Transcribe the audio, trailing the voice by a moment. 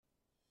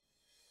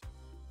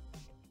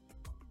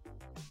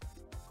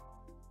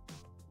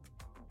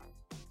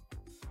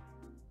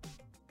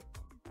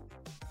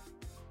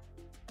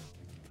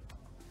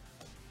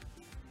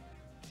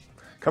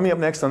Coming up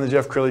next on the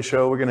Jeff Crilley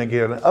Show, we're going to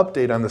get an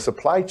update on the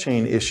supply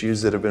chain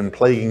issues that have been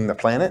plaguing the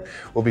planet.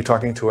 We'll be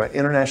talking to an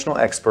international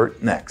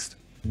expert next.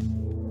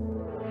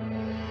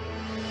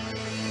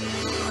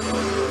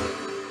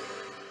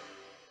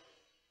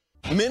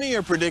 Many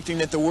are predicting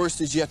that the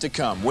worst is yet to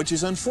come, which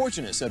is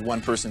unfortunate, said one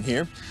person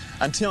here.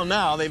 Until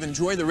now, they've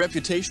enjoyed the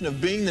reputation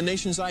of being the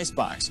nation's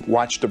icebox.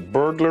 Watched a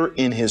burglar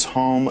in his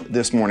home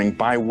this morning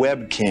by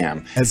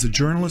webcam. As a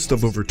journalist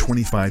of over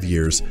 25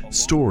 years,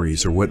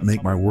 stories are what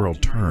make my world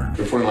turn.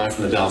 Reporting live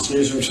from the Dallas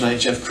newsroom tonight,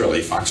 Jeff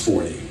Crilley, Fox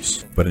 4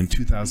 News. But in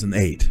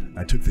 2008,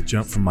 I took the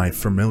jump from my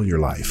familiar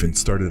life and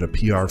started a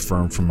PR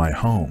firm from my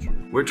home.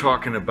 We're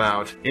talking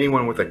about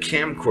anyone with a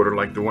camcorder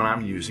like the one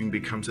I'm using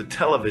becomes a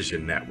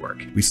television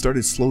network. We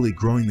started slowly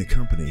growing the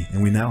company,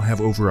 and we now have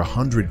over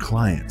 100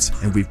 clients,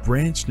 and we've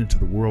branched into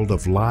the world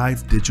of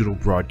live digital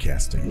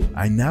broadcasting.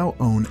 I now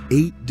own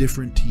 8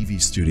 different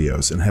TV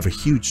studios and have a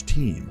huge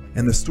team,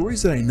 and the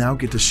stories that I now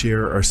get to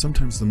share are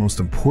sometimes the most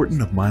important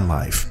of my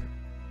life.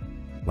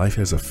 Life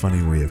has a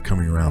funny way of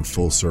coming around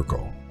full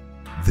circle.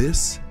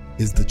 This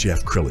is the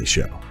Jeff Crilley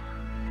Show.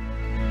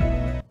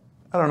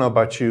 I don't know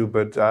about you,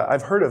 but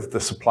I've heard of the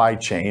supply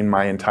chain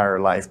my entire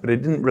life, but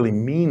it didn't really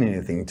mean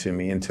anything to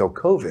me until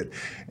COVID.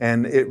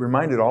 And it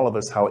reminded all of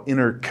us how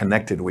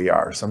interconnected we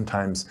are.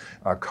 Sometimes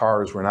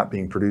cars were not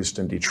being produced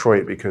in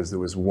Detroit because there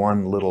was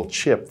one little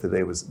chip that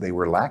they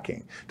were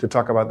lacking. To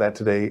talk about that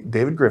today,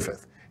 David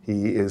Griffith.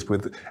 He is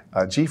with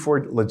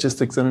G4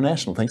 Logistics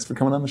International. Thanks for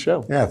coming on the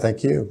show. Yeah,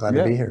 thank you. Glad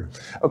to be here.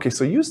 Okay,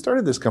 so you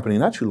started this company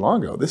not too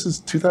long ago. This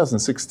is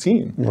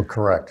 2016. Well,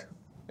 correct.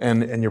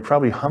 And you're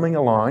probably humming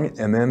along,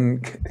 and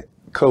then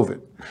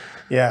COVID.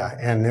 Yeah,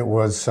 and it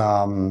was,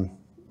 for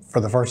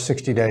the first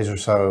 60 days or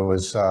so, it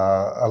was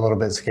a little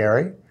bit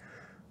scary.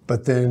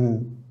 But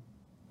then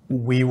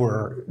we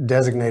were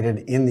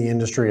designated in the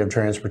industry of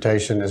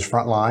transportation as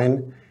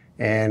frontline,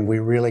 and we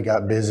really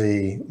got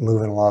busy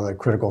moving a lot of the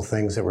critical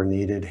things that were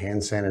needed,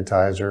 hand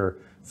sanitizer,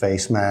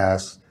 face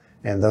masks,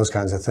 and those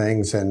kinds of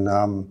things. And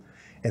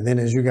then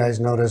as you guys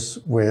notice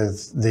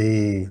with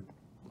the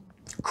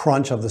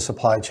crunch of the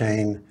supply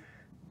chain,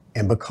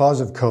 and because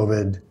of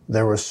COVID,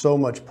 there was so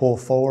much pull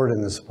forward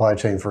in the supply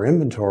chain for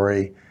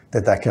inventory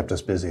that kept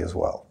us busy as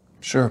well.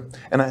 Sure.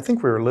 And I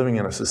think we're living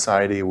in a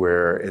society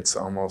where it's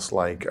almost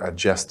like a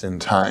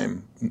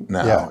just-in-time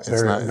now. Yeah, it's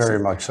very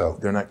much so.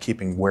 They're not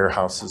keeping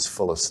warehouses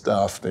full of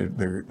stuff.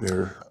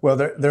 Well,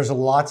 there's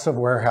lots of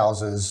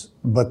warehouses,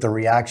 but the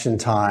reaction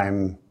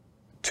time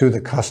to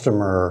the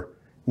customer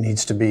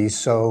needs to be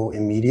so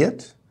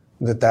immediate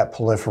that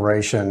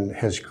proliferation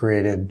has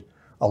created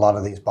a lot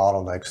of these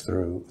bottlenecks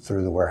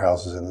through the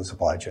warehouses and the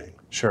supply chain.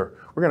 Sure.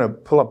 We're going to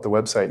pull up the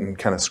website and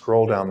kind of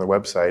scroll down the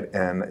website,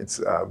 and it's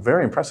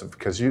very impressive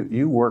because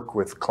you work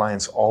with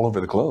clients all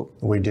over the globe.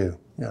 We do,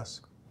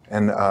 yes.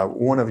 And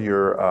one of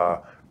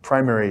your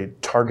primary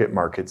target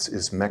markets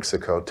is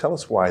Mexico. Tell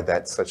us why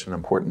that's such an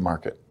important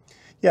market.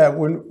 Yeah,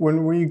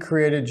 when we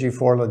created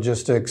G4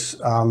 Logistics,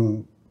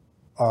 one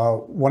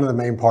of the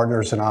main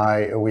partners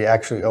and we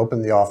actually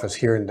opened the office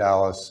here in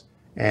Dallas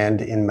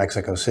and in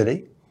Mexico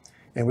City.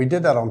 And we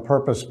did that on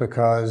purpose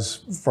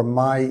because from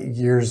my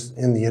years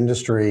in the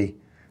industry,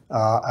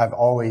 I've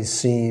always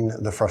seen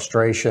the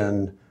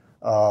frustration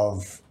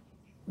of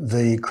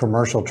the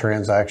commercial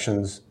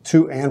transactions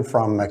to and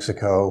from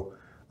Mexico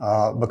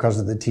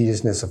because of the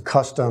tediousness of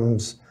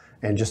customs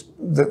and just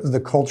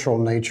the cultural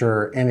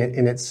nature. And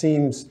it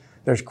seems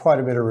there's quite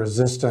a bit of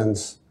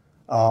resistance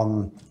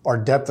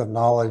or depth of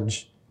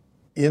knowledge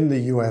in the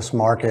U.S.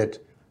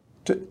 market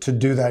to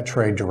do that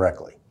trade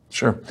directly.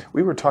 Sure.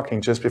 We were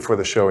talking just before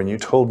the show, and you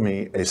told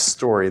me a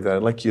story that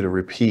I'd like you to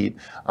repeat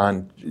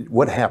on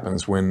what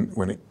happens when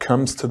it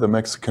comes to the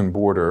Mexican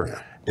border.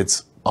 Yeah.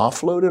 It's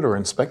offloaded or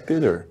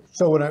inspected, or?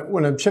 So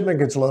when a shipment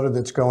gets loaded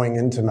that's going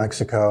into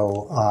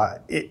Mexico,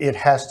 it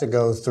has to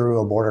go through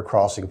a border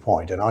crossing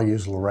point, and I'll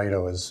use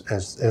Laredo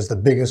as the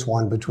biggest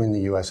one between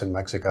the U.S. and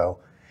Mexico.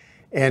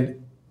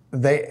 And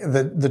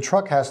the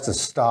truck has to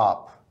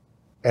stop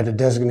at a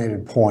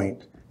designated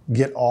point,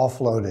 get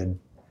offloaded,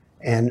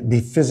 and be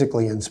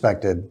physically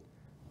inspected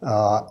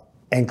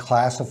and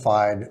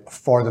classified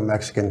for the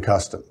Mexican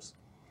customs,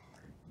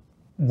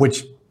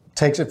 which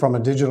takes it from a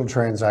digital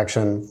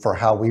transaction for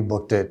how we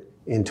booked it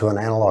into an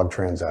analog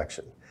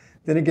transaction.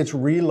 Then it gets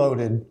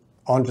reloaded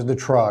onto the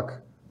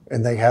truck,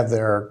 and they have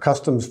their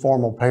customs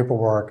formal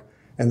paperwork,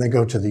 and they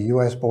go to the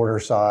U.S. border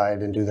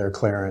side and do their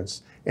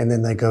clearance, and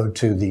then they go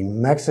to the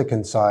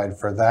Mexican side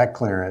for that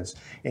clearance.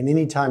 And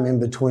any time in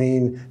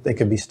between, they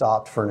could be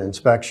stopped for an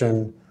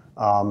inspection.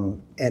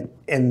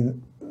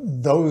 And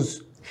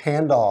those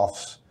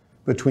handoffs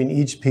between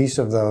each piece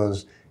of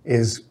those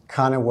is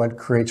kind of what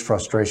creates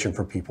frustration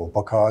for people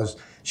because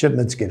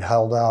shipments get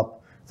held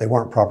up, they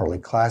weren't properly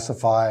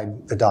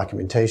classified, the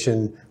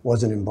documentation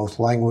wasn't in both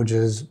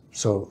languages,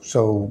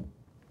 so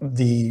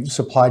the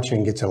supply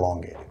chain gets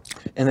elongated.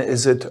 And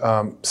is it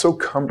so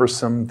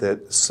cumbersome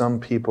that some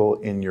people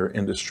in your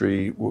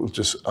industry will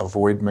just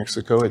avoid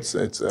Mexico?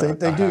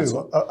 They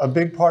do. A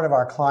big part of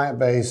our client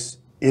base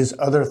is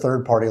other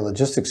third-party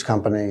logistics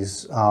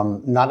companies,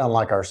 not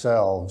unlike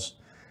ourselves.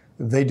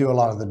 They do a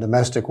lot of the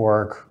domestic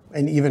work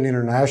and even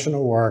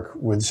international work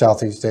with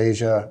Southeast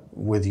Asia,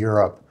 with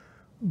Europe.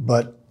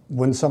 But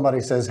when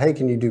somebody says, hey,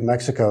 can you do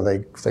Mexico?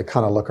 They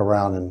kind of look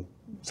around and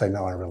say,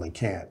 no, I really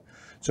can't.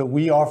 So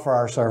we offer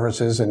our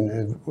services,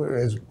 and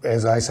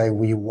as I say,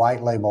 we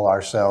white label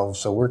ourselves.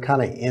 So we're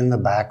kind of in the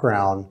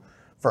background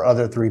for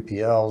other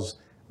 3PLs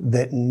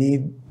that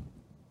need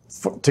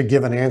to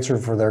give an answer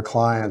for their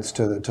clients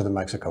to the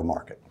Mexico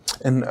market.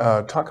 And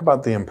talk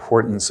about the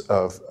importance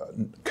of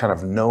kind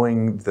of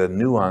knowing the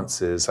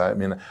nuances. I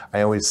mean,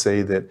 I always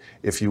say that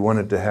if you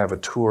wanted to have a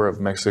tour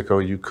of Mexico,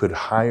 you could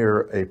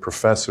hire a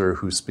professor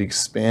who speaks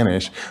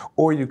Spanish,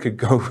 or you could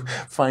go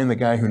find the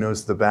guy who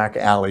knows the back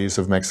alleys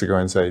of Mexico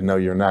and say, no,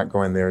 you're not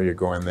going there, you're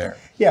going there.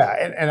 Yeah,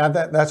 and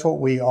that's what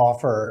we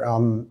offer.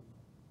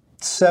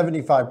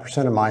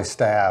 75% of my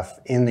staff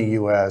in the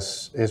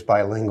U.S. is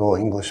bilingual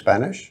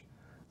English-Spanish.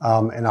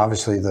 And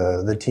obviously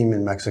the team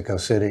in Mexico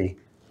City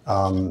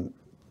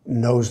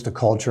knows the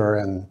culture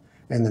and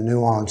the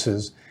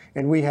nuances.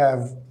 And we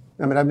have,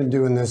 I mean, I've been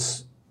doing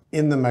this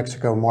in the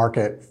Mexico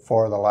market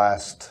for the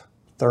last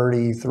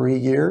 33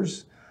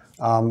 years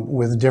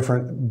with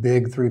different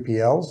big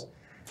 3PLs.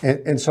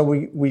 And so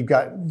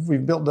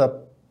we've built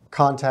up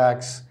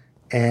contacts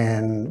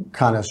and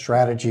kind of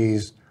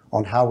strategies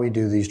on how we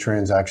do these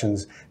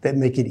transactions that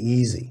make it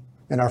easy.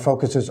 And our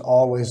focus is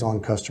always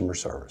on customer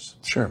service.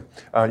 Sure.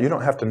 You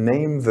don't have to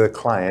name the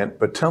client,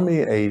 but tell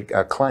me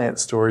a client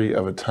story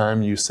of a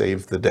time you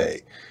saved the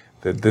day,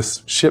 that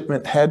this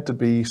shipment had to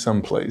be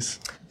someplace.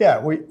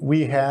 Yeah,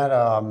 we had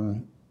a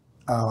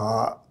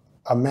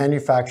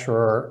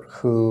manufacturer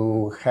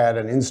who had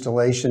an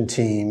installation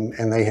team,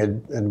 and they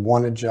had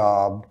won a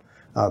job.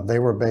 They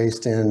were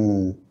based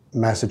in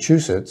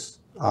Massachusetts,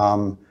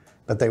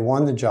 but they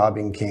won the job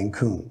in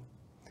Cancun.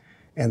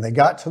 And they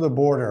got to the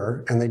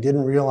border, and they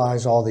didn't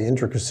realize all the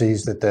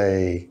intricacies that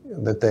they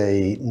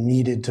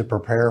needed to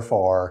prepare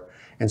for.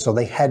 And so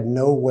they had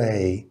no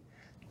way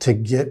to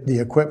get the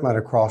equipment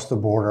across the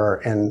border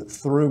and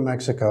through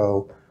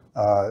Mexico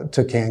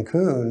to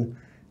Cancun,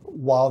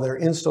 while their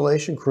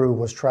installation crew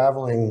was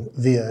traveling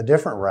via a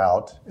different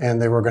route, and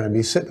they were going to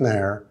be sitting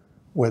there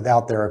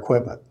without their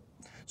equipment.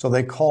 So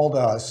they called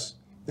us,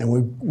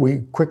 and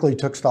we quickly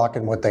took stock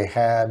in what they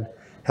had,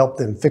 helped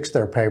them fix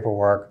their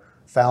paperwork,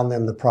 found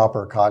them the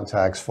proper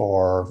contacts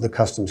for the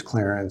customs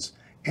clearance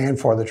and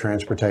for the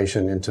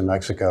transportation into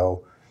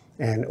Mexico.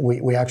 And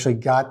we actually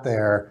got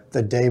there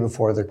the day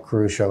before the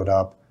crew showed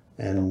up,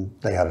 and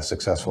they had a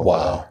successful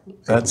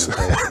That's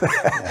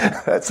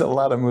that's a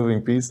lot of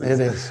moving pieces. It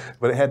is.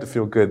 But it had to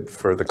feel good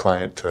for the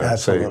client to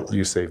say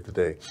you saved the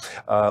day.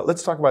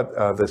 Let's talk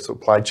about the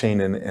supply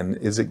chain, and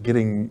is it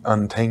getting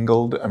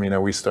untangled? I mean,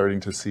 are we starting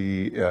to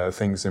see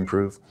things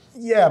improve?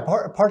 Yeah,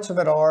 parts of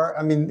it are.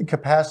 I mean,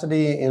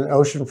 capacity in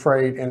ocean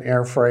freight and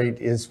air freight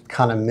is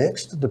kind of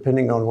mixed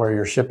depending on where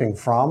you're shipping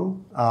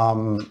from.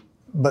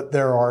 But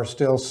there are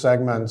still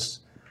segments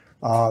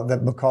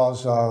that,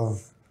 because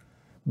of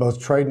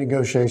both trade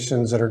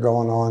negotiations that are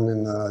going on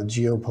in the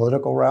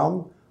geopolitical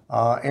realm,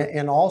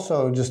 and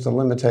also just the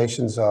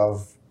limitations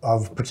of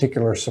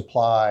particular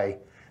supply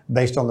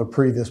based on the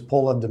previous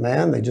pull of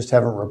demand. They just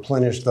haven't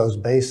replenished those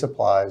base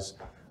supplies,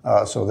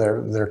 so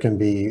there can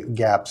be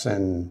gaps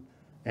and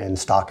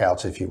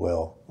stockouts, if you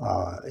will,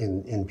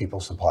 in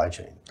people's supply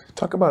chain.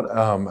 Talk about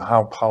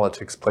how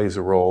politics plays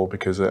a role,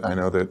 because I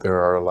know that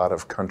there are a lot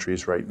of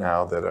countries right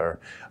now that are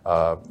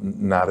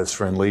not as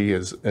friendly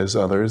as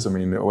others. I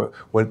mean,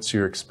 what's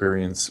your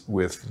experience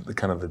with the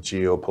kind of the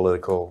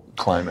geopolitical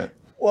climate?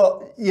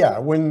 Well, yeah,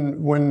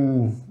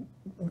 when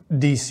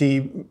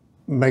DC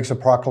makes a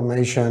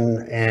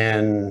proclamation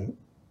and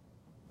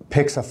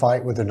picks a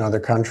fight with another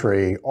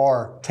country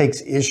or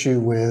takes issue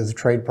with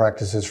trade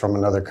practices from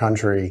another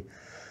country,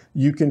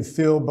 you can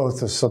feel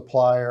both the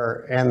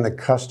supplier and the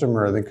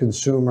customer, the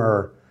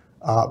consumer,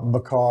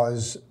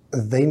 because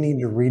they need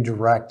to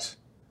redirect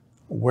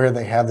where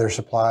they have their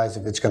supplies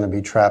if it's going to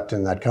be trapped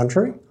in that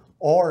country.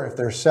 Or if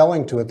they're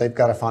selling to it, they've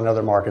got to find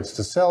other markets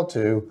to sell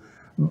to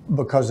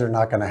because they're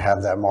not going to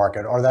have that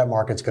market, or that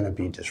market's going to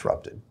be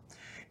disrupted.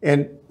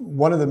 And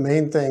one of the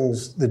main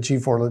things that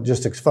G4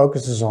 Logistics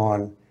focuses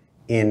on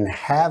in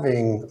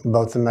having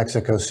both the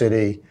Mexico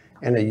City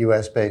and a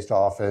US-based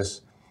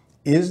office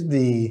is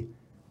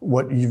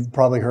what you've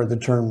probably heard the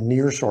term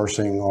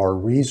near-sourcing or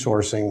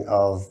resourcing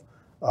of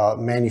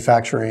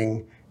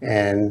manufacturing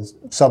and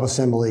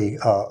subassembly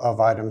of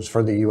items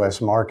for the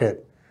U.S.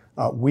 market.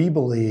 We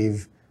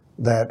believe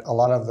that a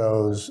lot of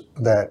those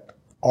that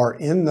are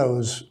in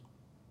those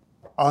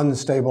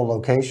unstable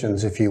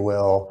locations, if you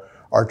will,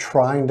 are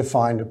trying to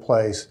find a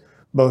place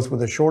both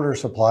with a shorter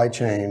supply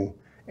chain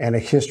and a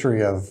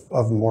history of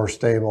more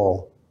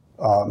stable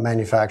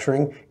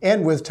manufacturing,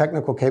 and with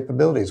technical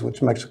capabilities,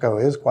 which Mexico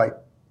is quite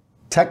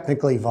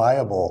technically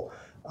viable,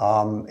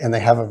 and they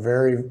have a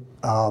very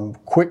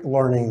quick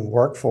learning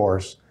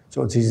workforce,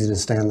 so it's easy to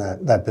stand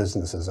that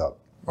businesses up.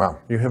 Wow,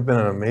 you have been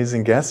an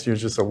amazing guest. You're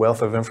just a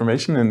wealth of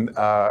information, and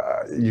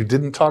you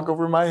didn't talk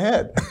over my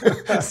head.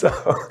 So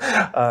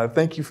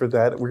thank you for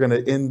that. We're going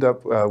to end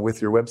up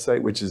with your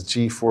website, which is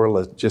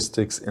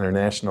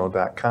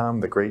g4logisticsinternational.com,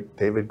 the great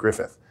David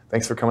Griffith.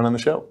 Thanks for coming on the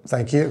show.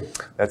 Thank you.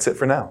 That's it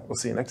for now. We'll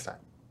see you next time.